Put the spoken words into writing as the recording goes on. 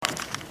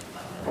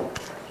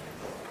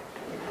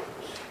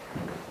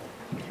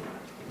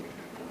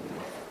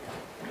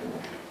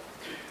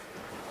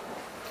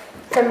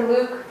from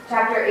Luke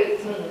chapter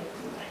 18.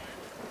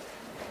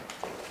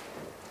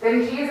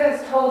 Then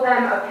Jesus told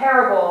them a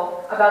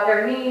parable about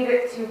their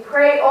need to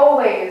pray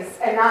always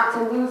and not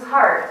to lose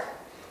heart.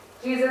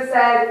 Jesus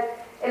said,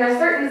 "In a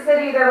certain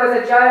city there was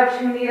a judge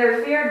who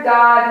neither feared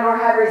God nor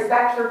had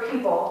respect for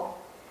people.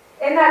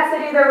 In that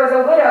city there was a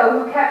widow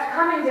who kept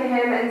coming to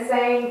him and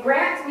saying,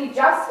 'Grant me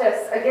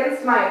justice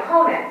against my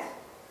opponent.'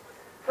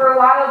 For a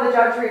while the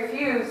judge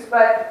refused,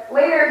 but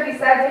later he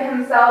said to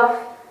himself,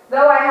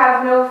 'Though I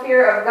have no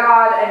fear of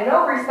God and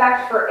no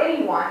respect for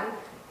anyone,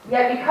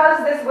 yet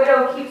because this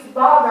widow keeps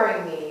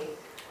bothering me,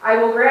 I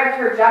will grant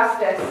her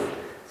justice,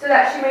 so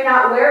that she may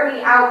not wear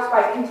me out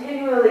by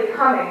continually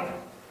coming.'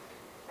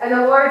 And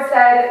the Lord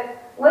said,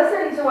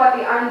 'Listen to what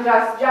the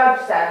unjust judge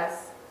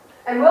says.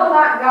 And will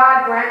not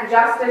God grant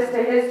justice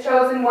to his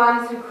chosen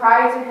ones who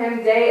cry to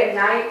him day and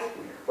night?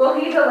 Will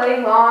he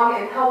delay long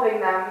in helping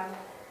them?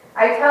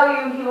 I tell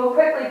you, he will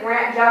quickly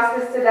grant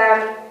justice to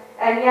them,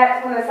 and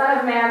yet when the Son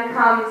of Man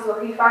comes, will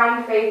he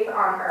find faith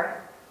on earth?'"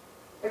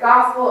 The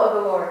Gospel of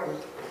the Lord.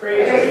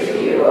 Praise to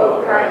you,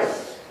 O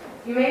Christ.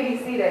 You may be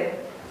seated.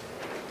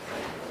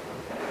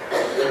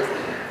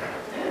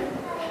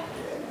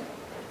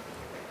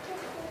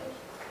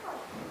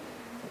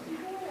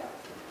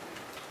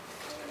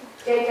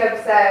 Jacob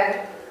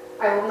said,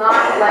 "I will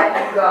not let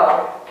you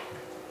go."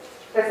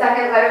 The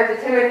second letter to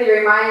Timothy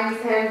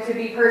reminds him to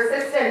be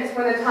persistent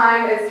when the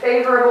time is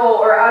favorable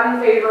or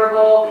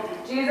unfavorable.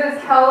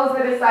 Jesus tells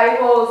the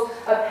disciples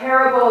a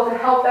parable to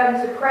help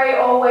them to pray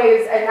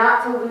always and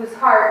not to lose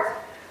heart.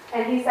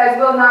 And he says,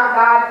 "Will not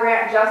God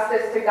grant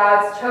justice to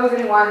God's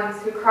chosen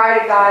ones who cry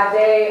to God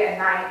day and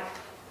night?"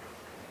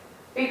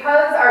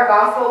 Because our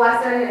gospel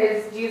lesson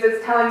is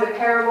Jesus telling the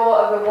parable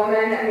of the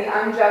woman and the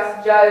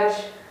unjust judge,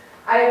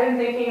 I have been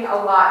thinking a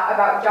lot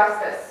about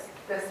justice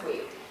this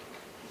week.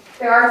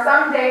 There are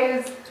some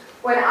days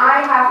when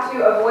I have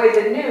to avoid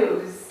the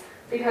news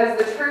because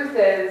the truth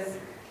is,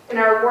 in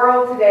our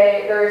world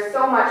today, there is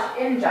so much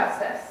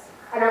injustice.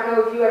 I don't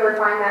know if you ever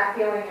find that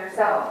feeling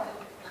yourself.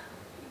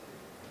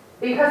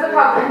 Because of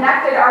how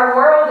connected our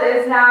world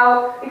is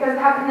now, because of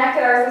how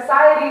connected our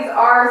societies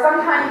are,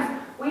 sometimes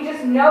we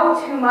just know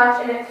too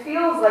much and it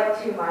feels like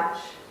too much.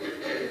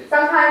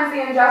 Sometimes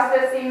the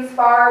injustice seems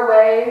far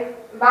away,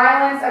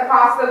 violence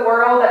across the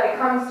world that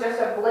becomes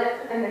just a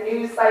blip in the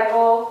news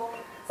cycle.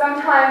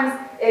 Sometimes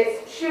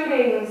it's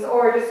shootings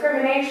or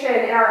discrimination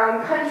in our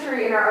own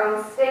country, in our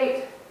own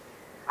state.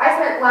 I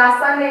spent last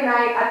Sunday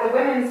night at the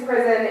women's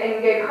prison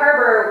in Gig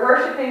Harbor,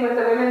 worshiping with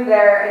the women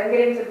there and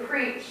getting to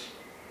preach.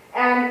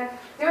 And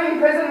doing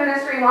prison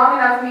ministry long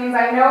enough means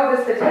I know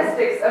the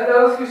statistics of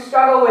those who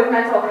struggle with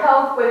mental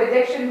health, with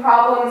addiction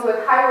problems,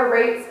 with higher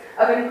rates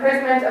of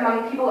imprisonment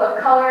among people of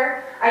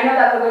color. I know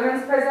that the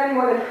women's prison,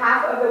 more than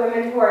half of the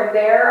women who are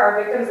there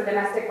are victims of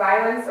domestic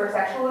violence or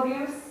sexual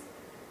abuse.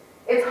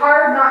 It's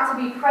hard not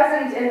to be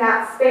present in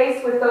that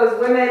space with those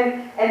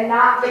women and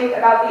not think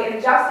about the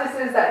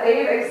injustices that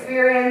they've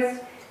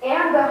experienced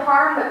and the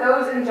harm that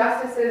those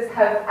injustices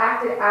have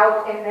acted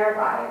out in their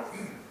lives.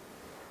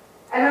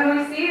 And when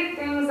we see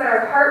things that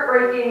are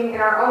heartbreaking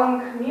in our own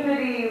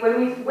community, when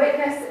we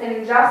witness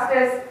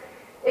injustice,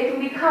 it can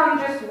become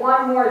just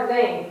one more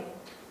thing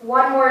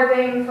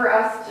for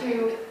us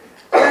to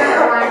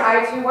turn a blind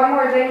eye to, one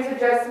more thing to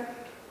just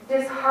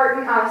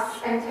dishearten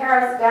us and tear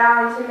us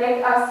down, to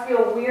make us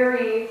feel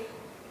weary.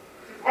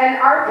 And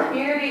our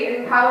community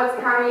in Cowlitz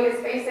County is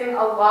facing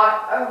a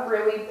lot of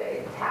really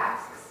big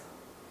tasks.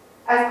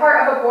 As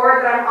part of a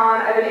board that I'm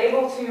on, I've been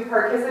able to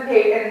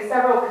participate in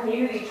several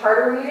community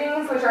charter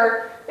meetings, which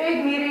are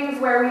big meetings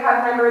where we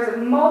have members of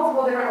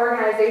multiple different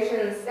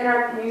organizations in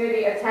our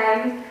community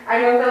attend.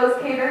 I know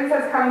Phyllis Cavens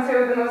has come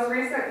to the most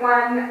recent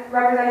one,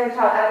 representing the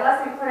Child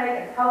Adolescent Clinic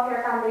and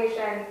Healthcare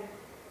Foundation.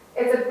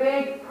 It's a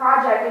big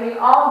project, and we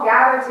all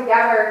gather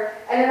together.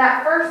 And in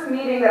that first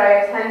meeting that I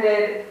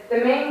attended, the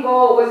main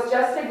goal was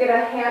just to get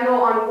a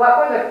handle on what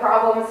were the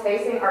problems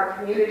facing our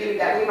community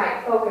that we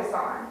might focus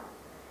on.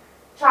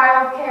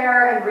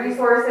 Childcare and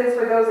resources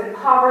for those in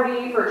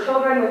poverty, for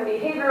children with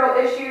behavioral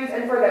issues,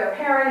 and for their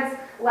parents,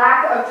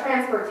 lack of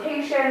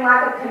transportation,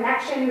 lack of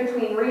connection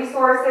between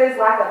resources,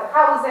 lack of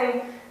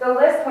housing. The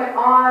list went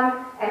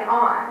on and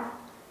on.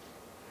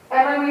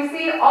 And when we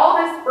see all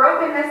this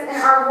brokenness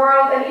in our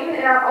world and even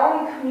in our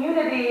own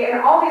community and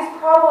all these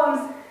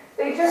problems,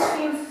 they just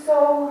seem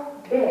so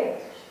big.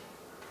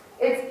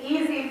 It's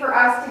easy for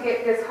us to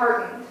get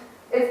disheartened.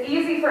 It's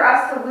easy for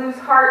us to lose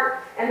heart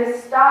and to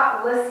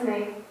stop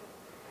listening.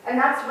 And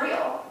that's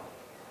real.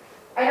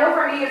 I know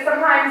for me,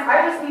 sometimes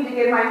I just need to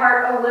give my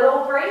heart a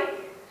little break,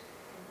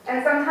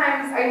 and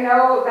sometimes I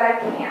know that I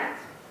can't.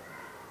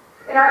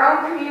 In our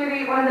own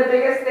community, one of the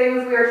biggest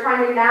things we are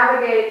trying to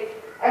navigate,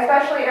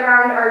 especially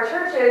around our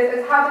churches,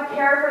 is how to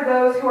care for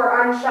those who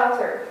are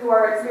unsheltered, who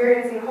are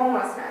experiencing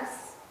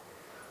homelessness.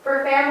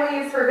 For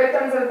families, for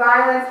victims of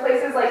violence,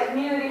 places like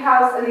Community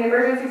House and the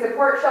Emergency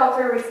Support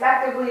Shelter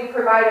respectively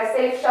provide a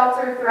safe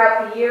shelter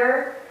throughout the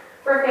year.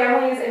 for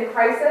families in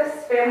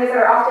crisis, families that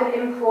are often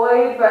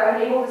employed but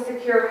unable to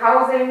secure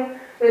housing.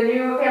 The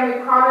new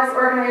Family Promise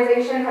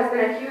organization has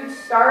been a huge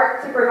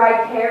start to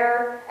provide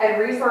care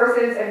and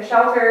resources and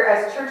shelter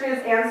as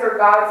churches answer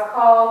God's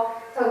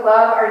call to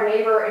love our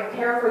neighbor and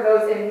care for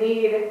those in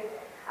need.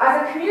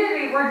 As a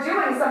community, we're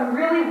doing some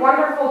really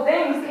wonderful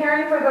things,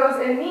 caring for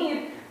those in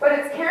need, but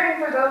it's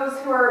caring for those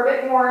who are a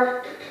bit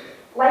more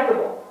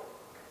likable,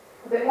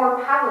 a bit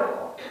more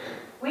palatable.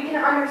 We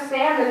can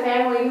understand the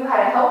family who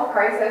had a health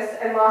crisis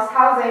and lost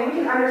housing.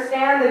 We can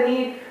understand the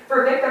need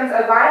for victims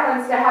of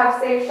violence to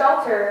have safe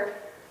shelter.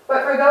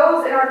 But for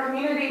those in our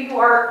community who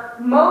are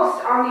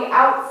most on the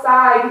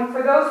outside,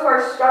 for those who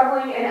are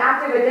struggling in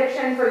active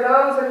addiction, for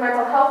those with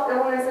mental health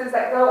illnesses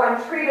that go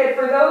untreated,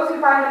 for those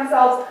who find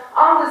themselves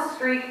on the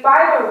street,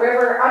 by the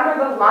river,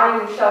 under the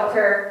lion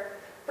shelter,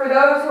 for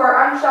those who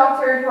are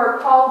unsheltered, who are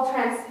called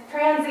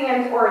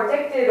transient or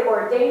addicted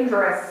or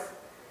dangerous,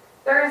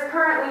 there is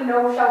currently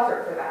no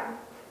shelter for them.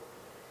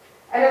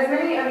 And as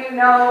many of you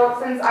know,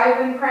 since I've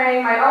been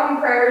praying my own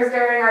prayers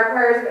during our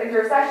prayers of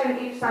intercession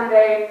each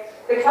Sunday,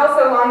 the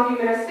Kelso Longview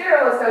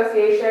Ministerial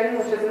Association,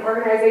 which is an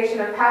organization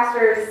of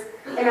pastors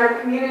in our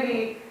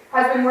community,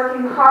 has been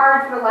working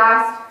hard for the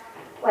last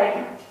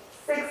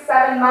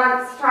 6-7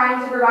 months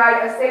trying to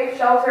provide a safe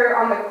shelter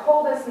on the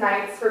coldest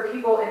nights for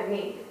people in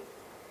need.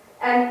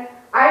 And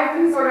I've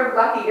been sort of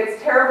lucky.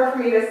 It's terrible for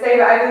me to say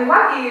that I've been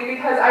lucky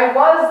because I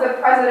was the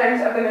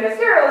president of the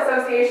Ministerial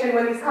Association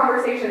when these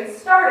conversations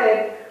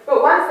started,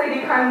 but once they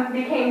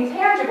became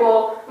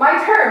tangible,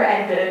 my term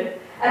ended,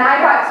 and I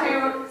got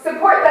to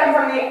support them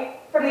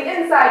from the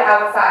inside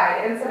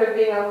outside instead of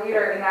being a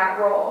leader in that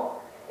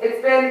role.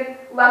 It's been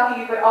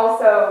lucky, but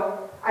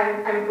also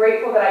I'm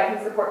grateful that I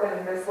can support them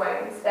in this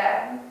way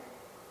instead.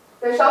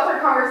 The shelter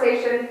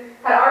conversation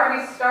had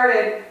already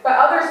started, but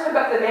others took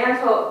up the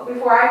mantle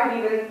before I could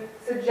even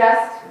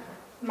suggest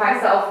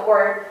myself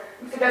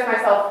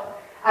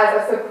as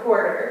a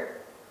supporter.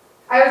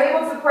 I was able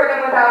to support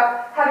them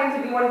without having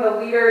to be one of the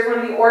leaders, one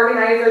of the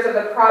organizers of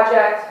the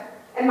project,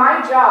 and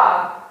my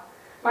job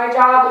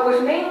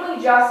was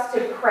mainly just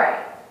to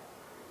pray,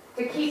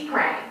 to keep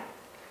praying,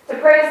 to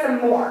pray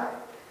some more.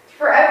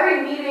 For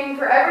every meeting,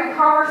 for every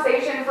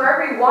conversation, for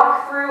every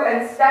walkthrough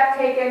and step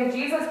taken,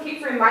 Jesus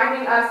keeps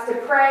reminding us to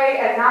pray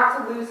and not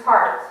to lose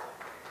heart.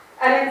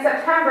 And in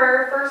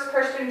September, First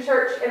Christian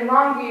Church in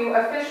Longview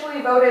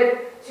officially voted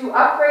to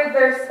upgrade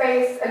their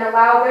space and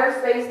allow their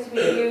space to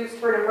be used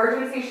for an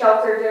emergency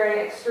shelter during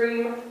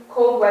extreme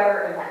cold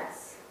weather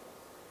events.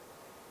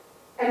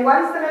 And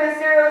once the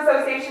Ministerial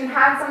Association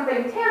had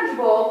something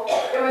tangible,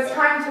 it was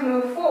time to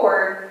move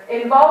forward,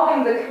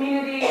 involving the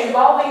community,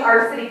 involving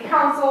our city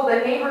council, the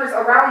neighbors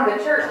around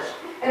the church.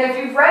 And if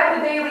you've read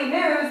the daily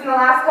news in the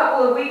last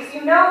couple of weeks,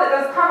 you know that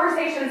those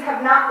conversations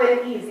have not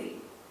been easy.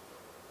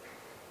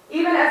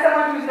 Even as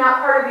someone who's not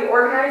part of the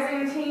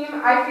organizing team,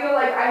 I feel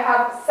like I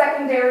have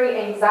secondary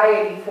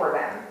anxiety for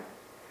them.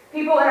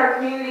 People in our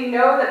community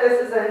know that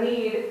this is a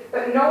need,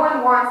 but no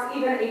one wants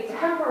even a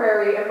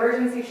temporary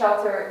emergency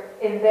shelter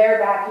in their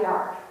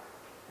backyard.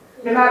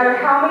 No matter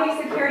how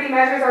many security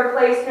measures are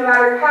placed, no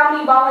matter how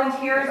many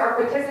volunteers are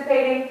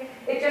participating,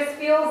 it just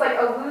feels like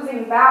a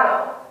losing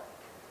battle.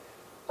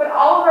 But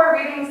all of our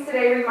readings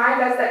today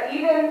remind us that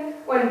even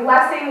when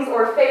blessings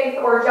or faith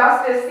or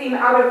justice seem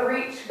out of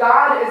reach,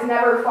 God is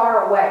never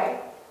far away.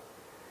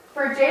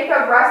 For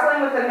Jacob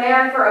wrestling with a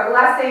man for a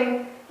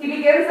blessing, he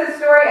begins his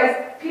story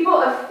as people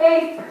of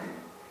faith,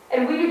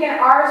 and we begin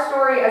our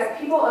story as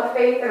people of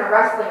faith in a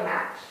wrestling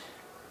match.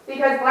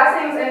 Because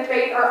blessings and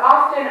faith are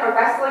often a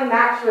wrestling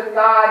match with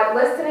God,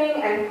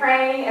 listening and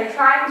praying and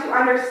trying to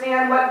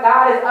understand what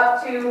God is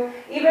up to,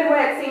 even when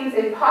it seems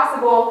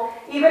impossible,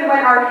 even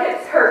when our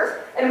hips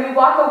hurt and we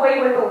walk away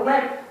with a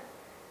limp.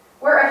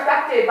 We're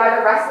affected by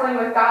the wrestling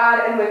with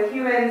God and with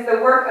humans,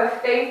 the work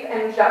of faith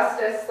and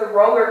justice, the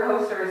roller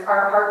coasters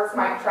our hearts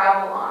might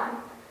travel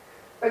on.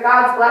 But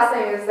God's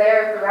blessing is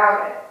there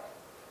throughout it.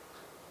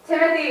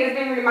 Timothy is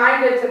being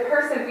reminded to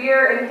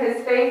persevere in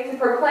his faith, to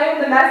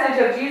proclaim the message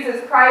of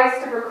Jesus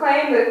Christ, to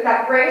proclaim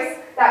that grace,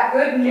 that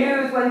good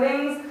news when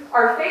things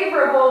are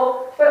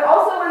favorable, but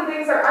also when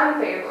things are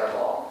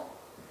unfavorable.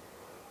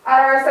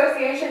 At our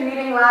association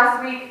meeting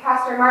last week,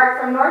 Pastor Mark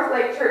from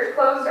Northlake Church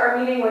closed our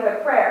meeting with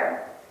a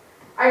prayer.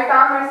 I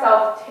found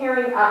myself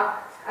tearing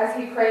up as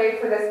he prayed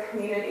for this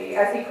community,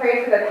 as he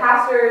prayed for the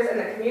pastors and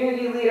the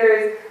community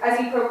leaders, as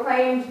he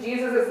proclaimed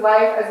Jesus'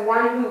 life as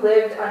one who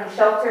lived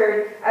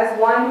unsheltered, as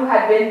one who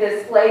had been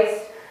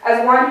displaced,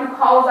 as one who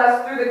calls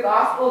us through the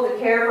gospel to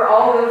care for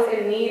all those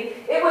in need.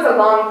 It was a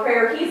long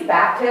prayer. He's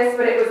Baptist,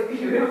 but it was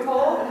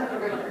beautiful.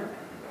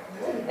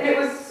 And it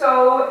was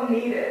so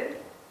needed.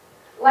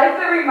 Like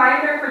the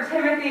reminder for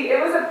Timothy, it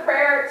was a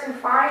prayer to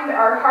find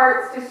our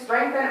hearts, to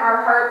strengthen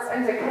our hearts,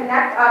 and to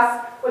connect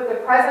us with the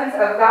presence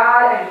of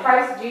God and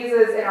Christ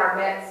Jesus in our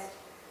midst.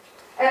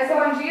 And so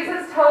when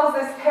Jesus tells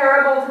this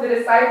parable to the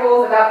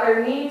disciples about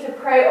their need to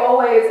pray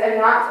always and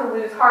not to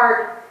lose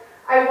heart,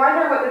 I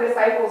wonder what the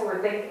disciples were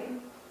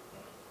thinking.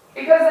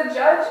 Because the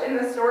judge in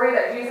the story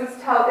that Jesus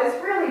tells is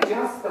really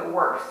just the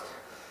worst.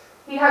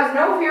 He has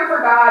no fear for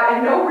God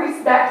and no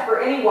respect for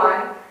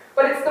anyone,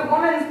 but it's the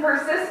woman's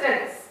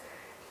persistence.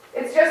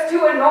 It's just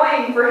too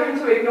annoying for him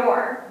to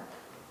ignore.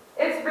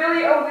 It's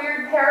really a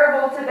weird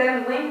parable to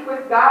then link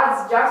with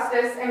God's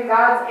justice and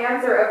God's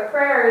answer of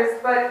prayers,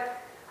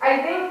 but I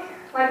think,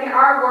 like in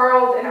our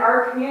world, in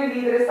our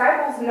community, the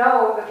disciples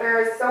know that there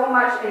is so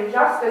much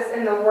injustice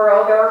in the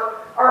world. There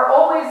are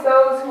always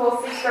those who will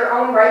seek their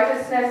own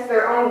righteousness,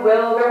 their own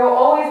will. There will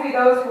always be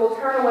those who will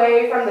turn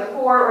away from the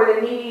poor or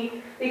the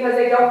needy because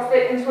they don't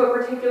fit into a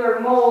particular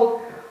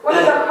mold. One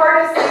of the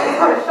hardest things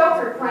about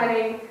shelter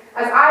planning,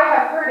 as I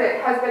have heard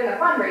it, has been the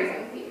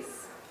fundraising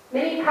piece.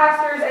 Many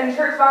pastors and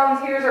church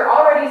volunteers are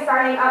already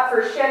signing up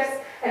for shifts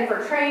and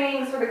for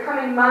trainings for the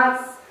coming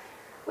months.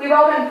 We've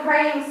all been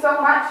praying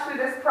so much through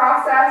this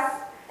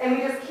process, and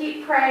we just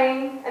keep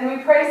praying, and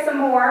we pray some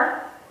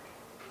more.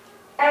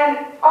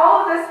 And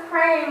all of this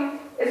praying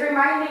is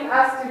reminding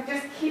us to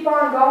just keep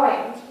on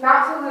going,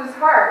 not to lose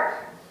heart.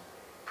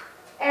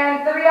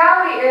 And the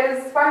reality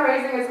is,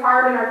 fundraising is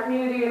hard in our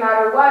community no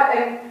matter what,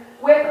 and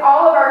with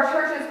all of our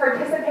churches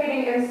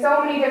participating in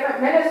so many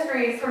different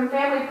ministries, from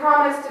Family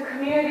Promise to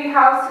Community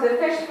House to the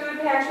Fish Food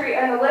Pantry,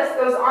 and the list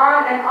goes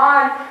on and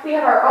on. We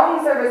have our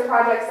own service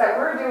projects that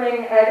we're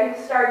doing, and I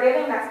think Star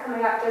Giving, that's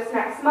coming up just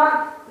next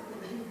month.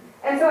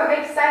 And so it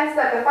makes sense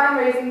that the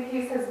fundraising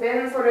piece has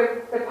been sort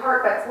of the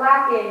part that's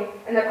lacking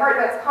and the part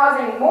that's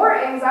causing more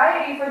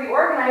anxiety for the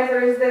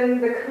organizers than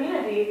the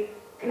community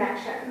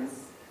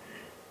connections.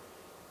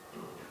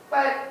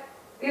 But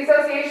the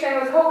association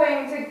was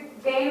hoping to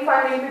gain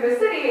funding through the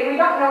city, and we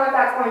don't know if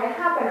that's going to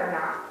happen or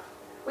not.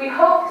 We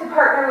hope to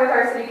partner with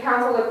our city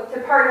council to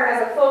partner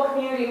as a full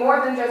community,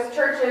 more than just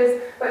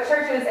churches, but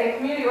churches and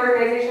community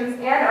organizations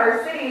and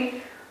our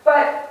city,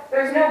 but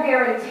there's no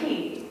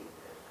guarantee.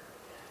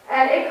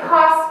 And it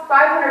costs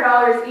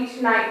 $500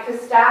 each night to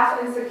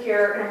staff and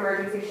secure an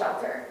emergency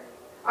shelter,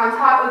 on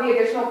top of the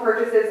additional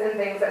purchases and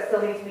things that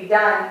still need to be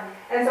done.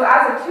 And so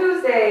as of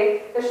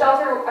Tuesday, the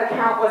shelter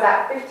account was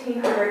at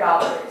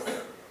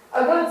 $1,500.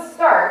 A good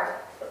start.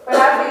 But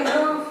as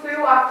we move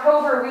through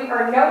October, we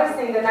are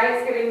noticing the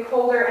nights getting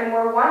colder, and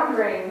we're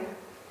wondering.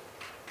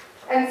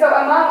 And so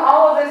among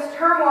all of this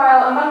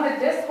turmoil, among the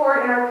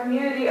discord in our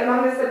community,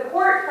 among the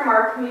support from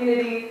our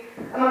community,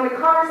 among the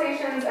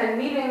conversations and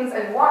meetings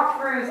and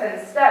walkthroughs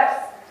and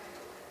steps,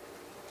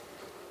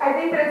 I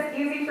think that it's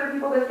easy for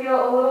people to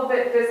feel a little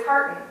bit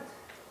disheartened.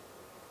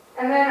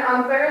 And then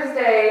on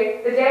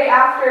Thursday, the day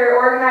after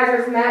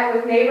organizers met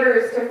with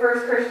neighbors to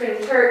First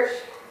Christian Church,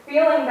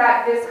 feeling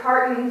that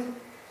disheartened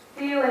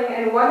feeling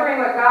and wondering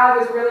what God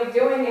was really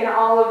doing in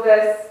all of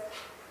this,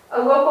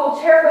 a local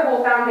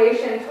charitable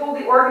foundation told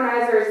the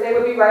organizers they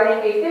would be writing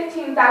a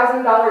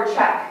 $15,000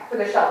 check for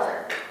the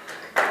shelter.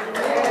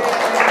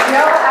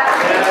 No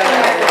application.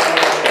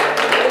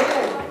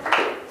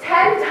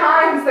 10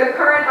 times the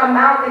current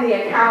amount in the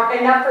account,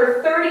 enough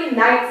for 30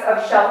 nights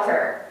of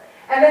shelter.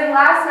 And then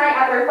last night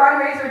at their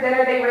fundraiser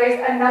dinner, they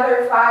raised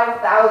another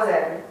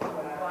 $5,000.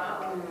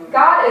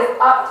 God is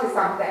up to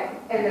something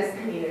in this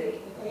community.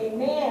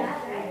 Amen.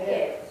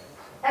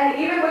 And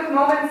even with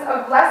moments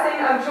of blessing,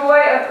 of joy,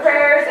 of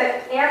prayers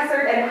that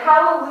answered and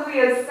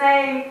hallelujahs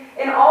sang,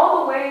 in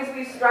all the ways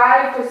we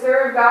strive to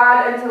serve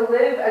God and to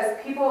live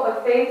as people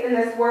of faith in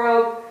this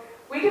world,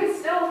 we can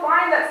still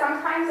find that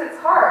sometimes it's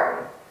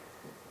hard.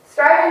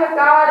 Striving with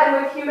God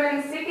and with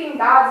humans, seeking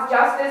God's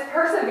justice,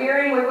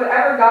 persevering with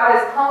whatever God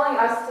is calling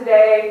us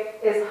today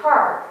is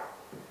hard.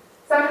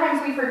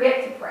 Sometimes we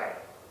forget to pray.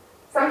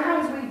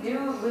 Sometimes we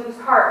do lose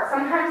heart.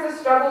 Sometimes the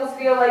struggles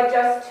feel like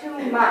just too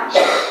much.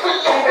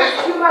 And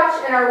there's too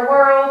much in our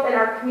world, in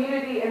our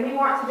community, and we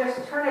want to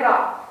just turn it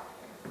off.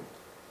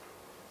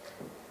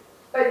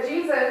 But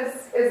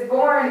Jesus is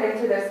born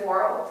into this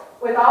world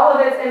with all of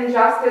its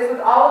injustice,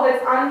 with all of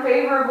its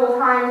unfavorable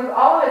times, with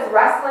all of its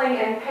wrestling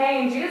and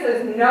pain.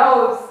 Jesus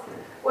knows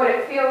what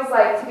it feels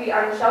like to be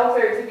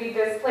unsheltered, to be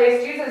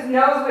displaced. Jesus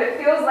knows what it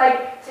feels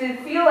like to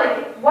feel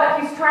like what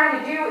he's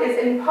trying to do is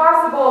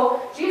impossible.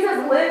 Jesus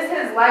lives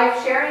his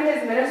life sharing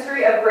his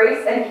ministry of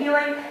grace and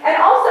healing, and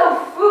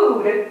also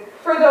food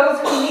for those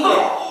who need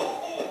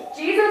it.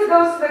 Jesus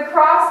goes to the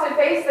cross to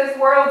face this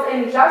world's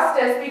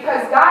injustice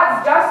because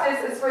God's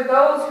justice is for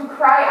those who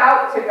cry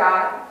out to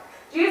God.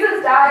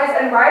 Jesus dies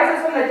and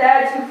rises from the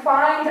dead to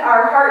find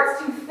our hearts,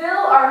 to fill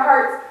our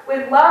hearts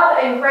with love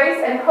and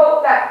grace and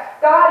hope that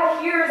God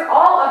hears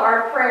all of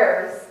our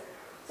prayers,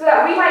 so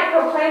that we might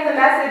proclaim the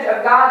message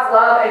of God's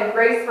love and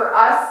grace for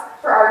us,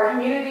 for our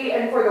community,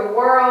 and for the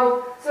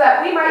world, so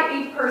that we might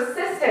be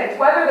persistent,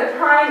 whether the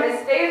time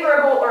is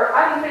favorable or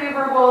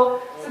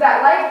unfavorable, so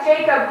that like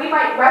Jacob, we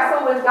might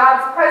wrestle with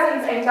God's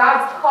presence and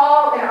God's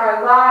call in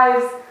our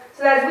lives,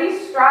 so that as we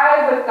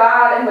strive with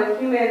God and with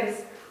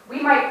humans, we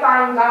might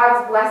find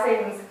God's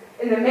blessings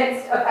in the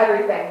midst of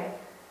everything,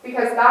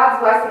 because God's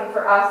blessing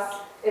for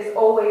us is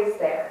always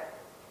there.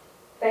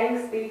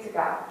 Thanks be to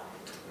God.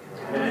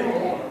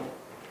 Amen.